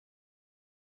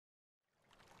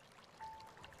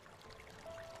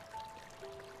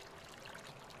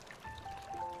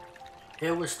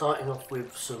Here we're starting off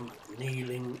with some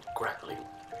kneeling grappling.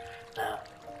 Now,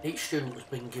 each student has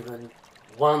been given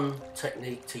one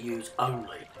technique to use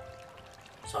only.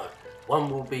 So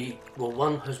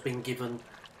one has been given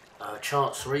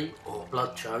chancery or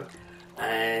blood choke,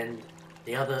 and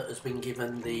the other has been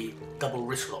given the double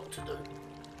wrist lock to do.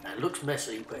 Now, it looks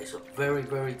messy, but it's a very,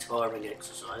 very tiring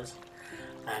exercise,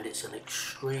 and it's an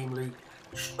extremely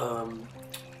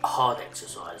hard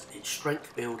exercise. It's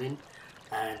strength building,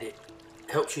 and it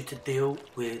helps you to deal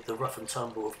with the rough and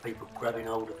tumble of people grabbing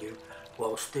hold of you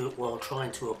while trying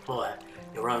to apply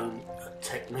your own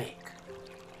technique.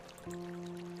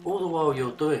 All the while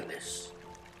you're doing this,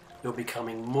 you're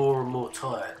becoming more and more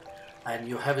tired, and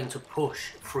you're having to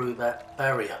push through that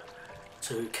barrier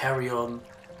to carry on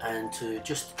and to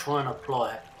just try and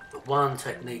apply the one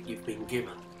technique you've been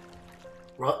given.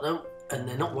 Right now, and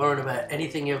they're not worrying about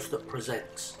anything else that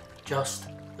presents, just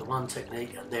the one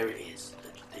technique, and there it is,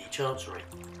 the chancery.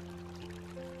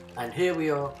 And here we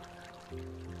are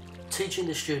teaching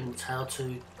the students how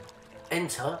to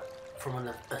enter from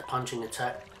a punching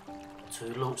attack to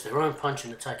launch their own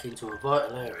punching attack into a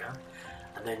vital area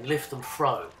and then lift and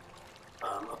throw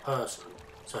a person.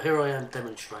 So here I am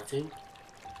demonstrating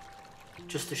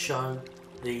just to show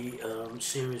the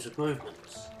series of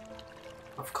movements.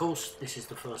 Of course, this is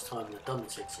the first time they've done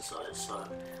this exercise, so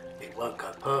it won't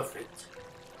go perfect,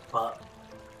 but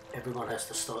everyone has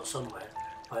to start somewhere.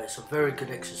 But it's a very good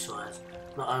exercise,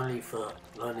 not only for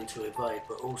learning to evade,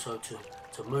 but also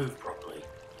to move properly.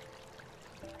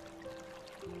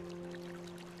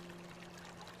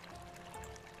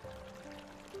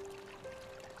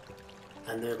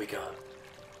 And there we go.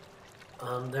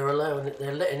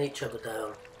 They're letting each other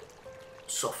down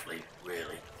softly,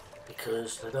 really,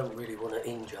 because they don't really want to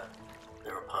injure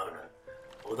their opponent.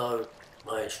 Although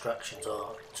my instructions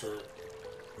are to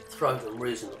throw them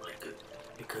reasonably good,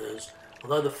 because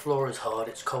although the floor is hard,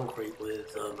 it's concrete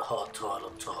with hard tile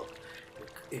on top.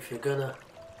 If you're gonna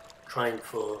train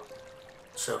for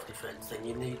self-defense, then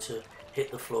you need to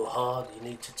hit the floor hard. You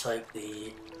need to take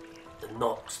the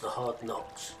knocks, the hard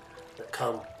knocks that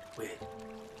come with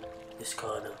this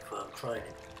kind of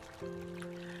training.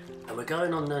 And we're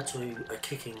going on now to a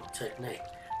kicking technique.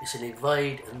 It's an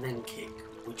evade and then kick,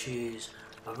 which is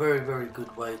a very, very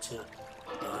good way to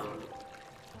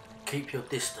keep your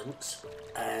distance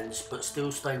but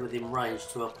still stay within range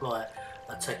to apply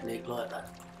a technique like that.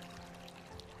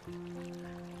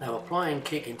 Now, applying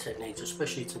kicking techniques,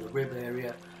 especially to the rib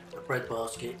area, the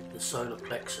breadbasket, the solar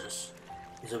plexus,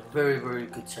 is a very, very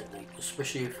good technique,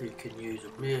 especially if you can use a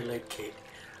rear leg kick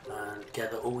and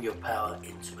gather all your power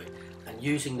into it, and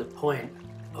using the point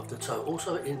of the toe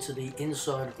also into the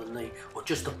inside of the knee, or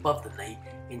just above the knee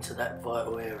into that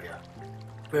vital area.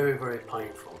 Very, very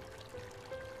painful.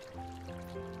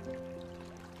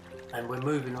 And we're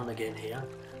moving on again here,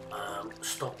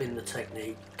 stopping the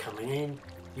technique, coming in,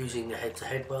 using the head to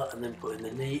headbutt, and then putting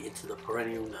the knee into the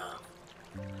peroneal nerve.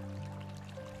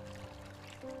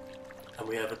 And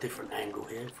we have a different angle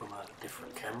here from a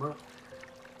different camera.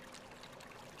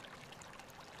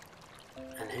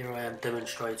 And here I am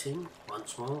demonstrating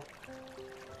once more,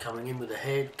 coming in with the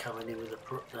head, coming in with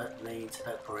that knee to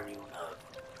that peroneal nerve.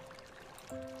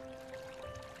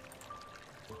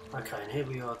 Okay, and here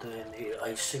we are doing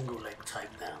a single leg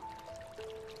takedown,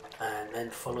 and then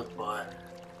followed by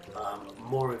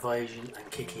more evasion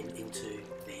and kicking into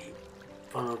the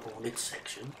vulnerable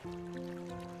midsection.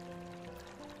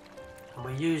 And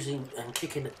we're using and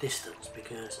kicking at distance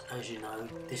because, as you know,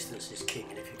 distance is king,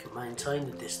 and if you can maintain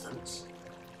the distance,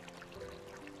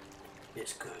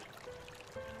 it's good.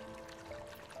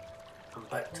 And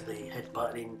back to the head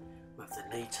butting with the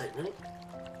knee technique,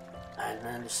 and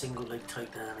then the single leg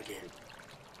takedown again,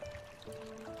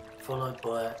 followed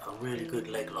by a really good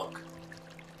leg lock.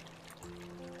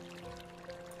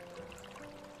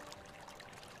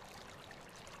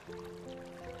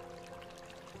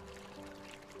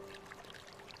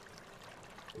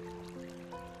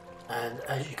 And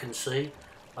as you can see,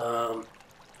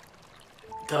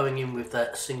 going in with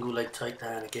that single leg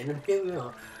takedown again, and here we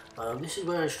are. This is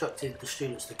where I instructed the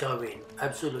students to go in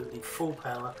absolutely full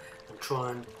power and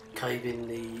try and cave in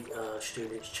the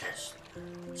student's chest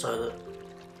so that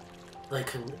they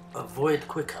can avoid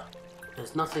quicker.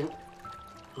 There's nothing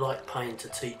like pain to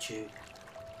teach you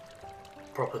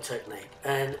proper technique,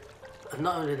 and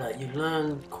not only that, you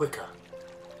learn quicker.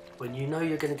 When you know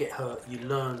you're going to get hurt, you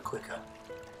learn quicker.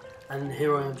 And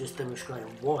here I am just demonstrating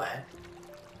why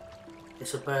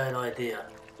it's a bad idea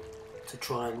to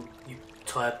try and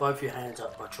tie both your hands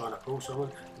up by trying to pull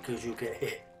someone, because you'll get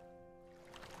hit.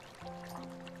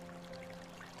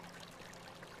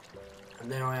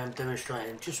 and there I am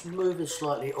demonstrating just moving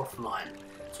slightly offline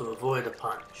to avoid a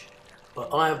punch. But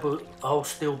I'll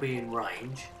still be in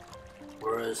range,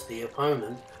 whereas the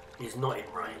opponent is not in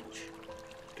range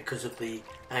because of the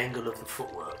angle of the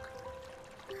footwork.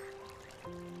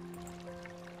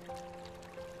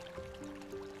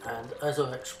 And as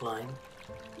I explained,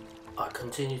 I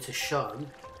continue to show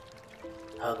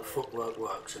how the footwork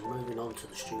works, and moving on to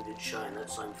the student showing that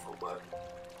same footwork,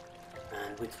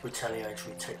 and with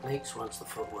retaliatory techniques once the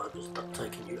footwork has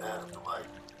taken you out of the way.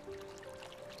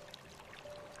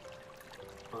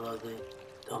 Although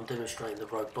I'm demonstrating the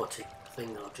robotic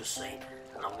thing that I've just seen,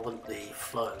 and I want the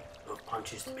flow of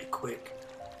punches to be quick.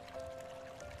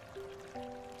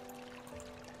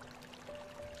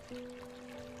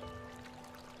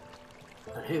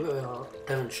 And here we are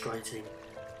demonstrating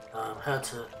how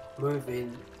to move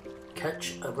in,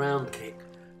 catch a round kick,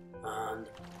 and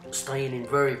staying in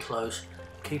very close,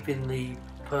 keeping the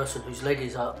person whose leg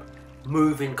is up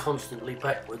moving constantly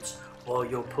backwards while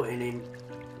you're putting in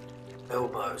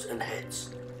elbows and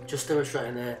heads. Just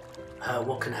demonstrating there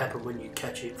what can happen when you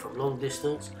catch it from long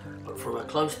distance, but from a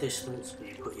close distance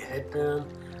you put your head down,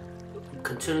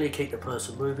 continually keep the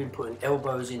person moving, putting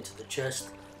elbows into the chest,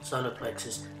 solar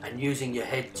plexus, and using your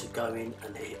head to go in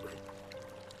and hit with.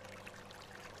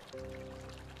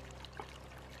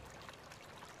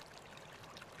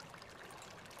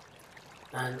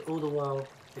 And all the while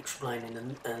explaining,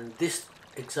 and this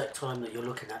exact time that you're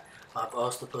looking at, I've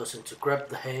asked the person to grab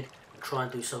the head and try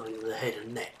and do something with the head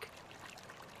and neck.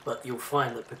 But you'll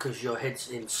find that because your head's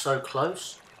in so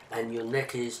close and your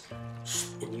neck is,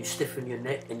 and you stiffen your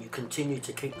neck and you continue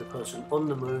to keep the person on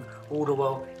the move, all the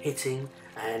while hitting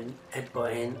and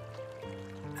headbutting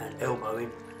and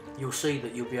elbowing, you'll see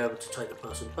that you'll be able to take the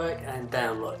person back and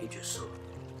down like you just saw.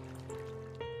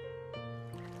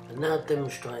 And now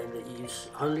demonstrating that you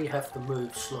only have to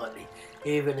move slightly,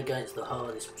 even against the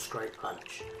hardest straight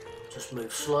punch. Just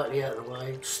move slightly out of the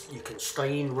way, you can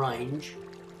stay in range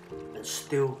and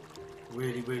still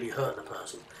really hurt the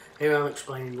person. Here I'm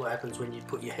explaining what happens when you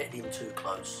put your head in too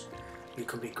close. You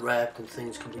can be grabbed and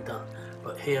things can be done.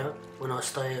 But here, when I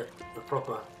stay at the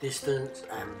proper distance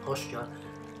and posture,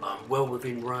 I'm well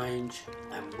within range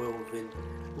and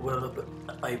well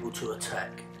able to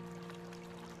attack.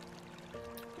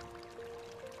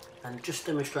 And just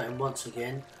demonstrating once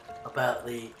again about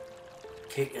the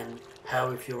kick and how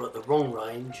if you're at the wrong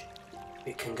range,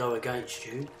 it can go against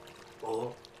you.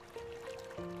 Or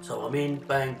so I'm in,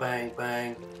 bang, bang,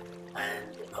 bang,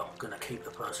 and I'm going to keep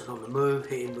the person on the move,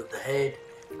 hitting with the head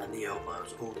and the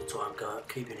elbows all the time,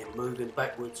 keeping him moving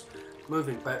backwards,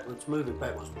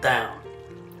 down,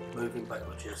 moving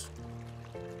backwards, yes.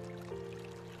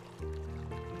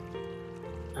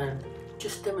 And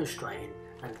just demonstrating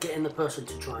and getting the person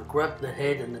to try and grab the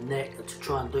head and the neck and to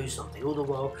try and do something. All the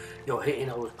while you're hitting,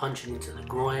 I was punching into the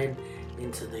groin,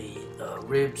 into the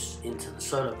ribs, into the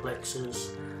solar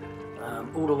plexus,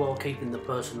 all the while keeping the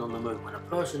person on the move. When a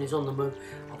person is on the move,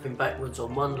 hopping backwards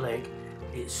on one leg,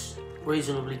 it's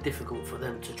reasonably difficult for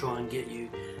them to try and get you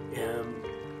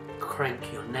crank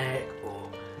your neck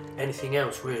or anything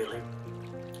else really.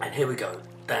 And here we go,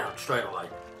 down straight away.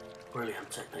 Brilliant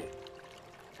technique.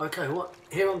 Okay,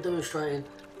 here I'm demonstrating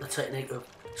the technique of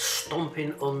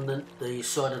stomping on the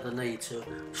side of the knee to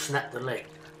snap the leg.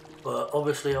 But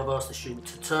obviously I've asked the student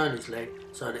to turn his leg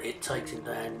so that it takes him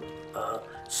down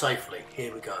safely.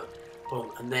 Here we go.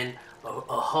 Boom. And then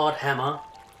a hard hammer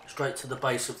straight to the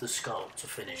base of the skull to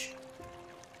finish.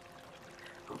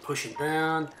 I'm pushing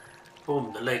down.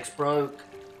 Boom, the leg's broke.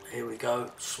 Here we go.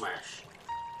 Smash.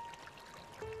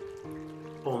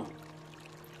 Boom.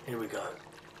 Here we go.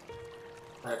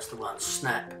 That's the one.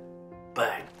 Snap.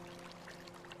 Bang.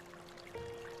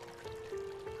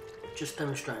 Just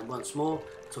demonstrating once more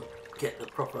to get the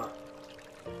proper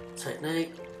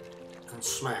technique and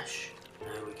smash.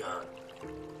 There we go.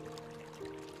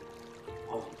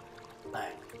 Boom.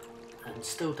 Bang. And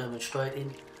still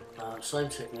demonstrating same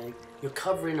technique. You're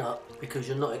covering up because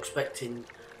you're not expecting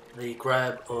the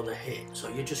grab or the hit, so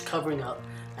you're just covering up,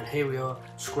 and here we are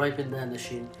scraping down the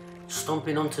shin,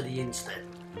 stomping onto the instep.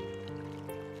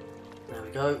 There we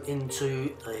go,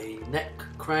 into the neck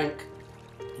crank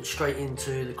and straight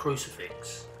into the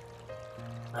crucifix.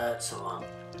 That's the one.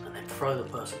 And then throw the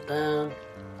person down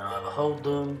and either hold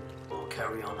them or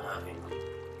carry on hurting them.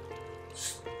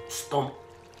 Stomp,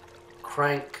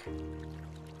 crank,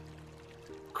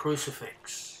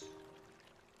 crucifix.